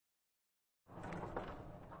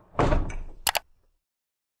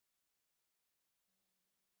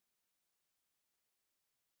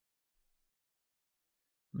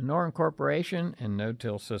Manure Incorporation and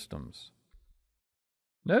no-till systems.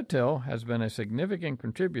 No-till has been a significant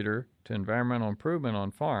contributor to environmental improvement on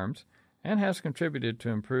farms and has contributed to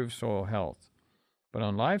improved soil health. But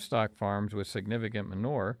on livestock farms with significant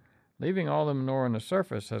manure, leaving all the manure on the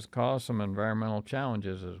surface has caused some environmental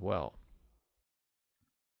challenges as well.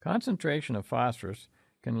 Concentration of phosphorus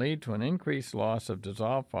can lead to an increased loss of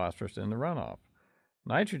dissolved phosphorus in the runoff.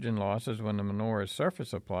 Nitrogen losses when the manure is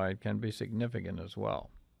surface applied can be significant as well.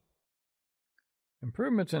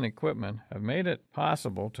 Improvements in equipment have made it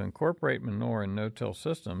possible to incorporate manure in no-till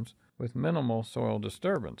systems with minimal soil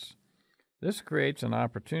disturbance. This creates an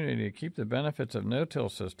opportunity to keep the benefits of no-till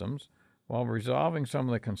systems while resolving some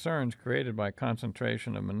of the concerns created by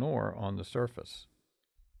concentration of manure on the surface.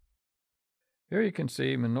 Here you can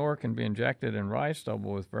see manure can be injected in rye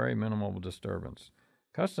stubble with very minimal disturbance.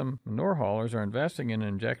 Custom manure haulers are investing in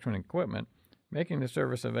injection equipment, making the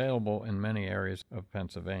service available in many areas of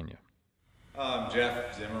Pennsylvania. I'm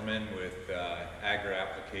Jeff Zimmerman with Agri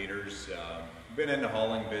Applicators. Been in the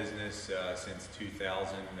hauling business since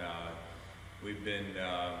 2000. We've been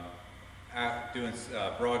doing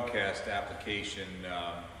broadcast application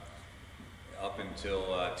up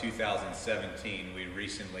until 2017. We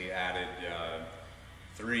recently added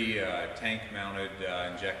 3 tank-mounted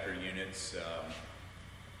injector units.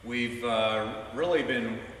 We've really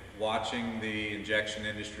been watching the injection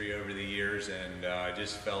industry over the years, and I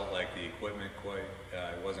just felt like the equipment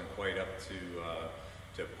wasn't quite up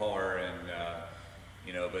to par, and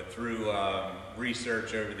but through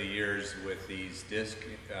research over the years with these disc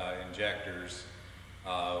injectors,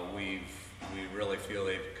 we really feel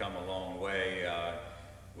they've come a long way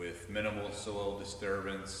with minimal soil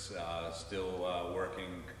disturbance, still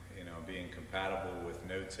working, being compatible with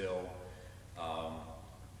no-till.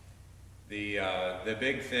 The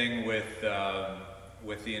big thing with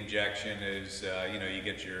the injection is you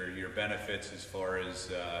get your benefits as far as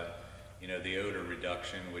the odor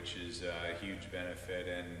reduction, which is a huge benefit,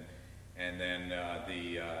 and then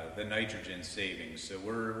the nitrogen savings. So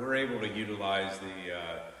we're able to utilize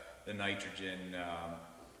the nitrogen,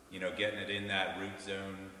 getting it in that root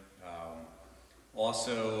zone.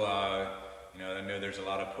 Also, I know there's a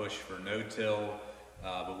lot of push for no-till.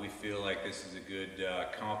 But we feel like this is a good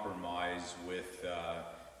compromise with a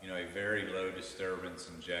very low disturbance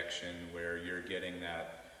injection where you're getting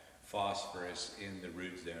that phosphorus in the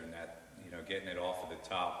root zone, that getting it off of the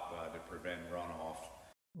top to prevent runoff.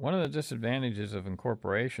 One of the disadvantages of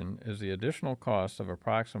incorporation is the additional cost of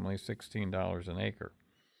approximately $16 an acre.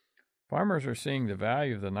 Farmers are seeing the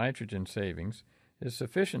value of the nitrogen savings is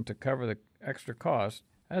sufficient to cover the extra cost,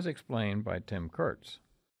 as explained by Tim Kurtz.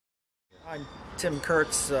 I'm Tim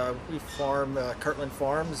Kurtz. We farm Kirtland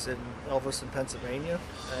Farms in Elverson, Pennsylvania,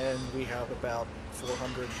 and we have about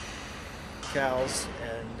 400 cows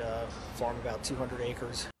and farm about 200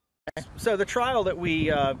 acres. So the trial that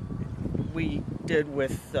we did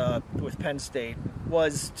with Penn State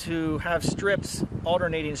was to have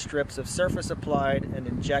alternating strips of surface applied and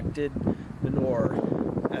injected manure.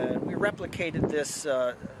 And we replicated this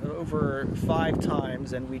over 5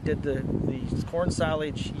 times, and we did the corn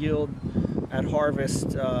silage yield at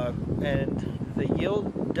harvest, and the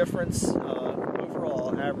yield difference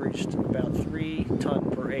overall averaged about 3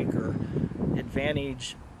 tons per acre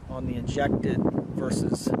advantage on the injected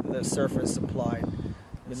versus the surface applied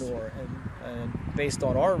manure. And based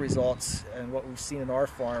on our results and what we've seen in our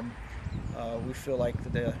farm, we feel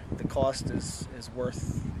like the cost is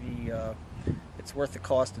worth it's worth the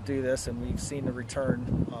cost to do this, and we've seen the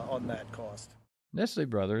return on that cost. Nestle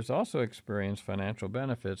Brothers also experienced financial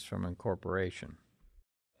benefits from incorporation.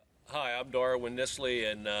 Hi, I'm Darwin Nestle,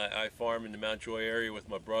 and I farm in the Mount Joy area with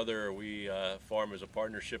my brother. We farm as a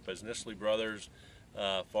partnership as Nestle Brothers,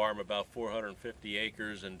 farm about 450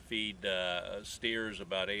 acres and feed steers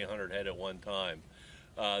about 800 head at one time.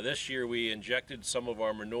 This year we injected some of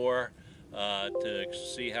our manure to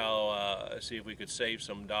see if we could save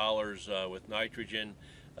some dollars with nitrogen.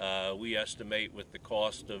 We estimate with the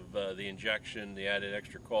cost of the injection, the added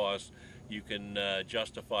extra cost, you can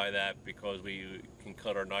justify that because we can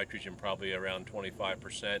cut our nitrogen probably around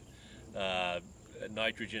 25%.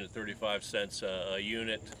 Nitrogen at 35 cents a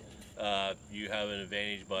unit, you have an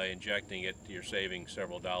advantage by injecting it. You're saving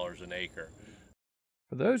several dollars an acre.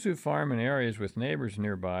 For those who farm in areas with neighbors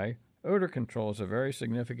nearby, odor control is a very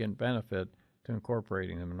significant benefit to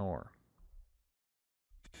incorporating the manure.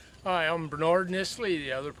 Hi, I'm Bernard Nestle,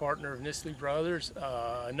 the other partner of Nestle Brothers.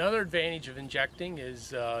 Another advantage of injecting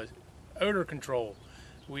is odor control.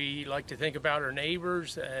 We like to think about our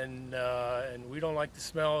neighbors, and we don't like to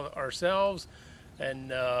smell ourselves.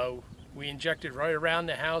 And We injected right around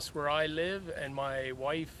the house where I live, and my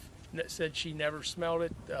wife said she never smelled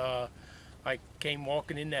it. I came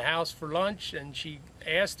walking in the house for lunch, and she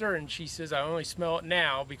asked her, and she says, I only smell it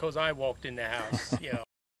now because I walked in the house.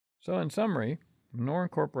 So in summary, Manure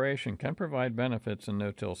Incorporation can provide benefits in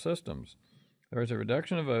no-till systems. There is a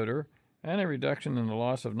reduction of odor and a reduction in the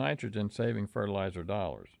loss of nitrogen, saving fertilizer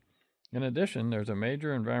dollars. In addition, there's a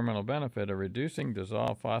major environmental benefit of reducing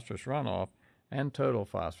dissolved phosphorus runoff and total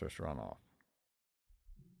phosphorus runoff.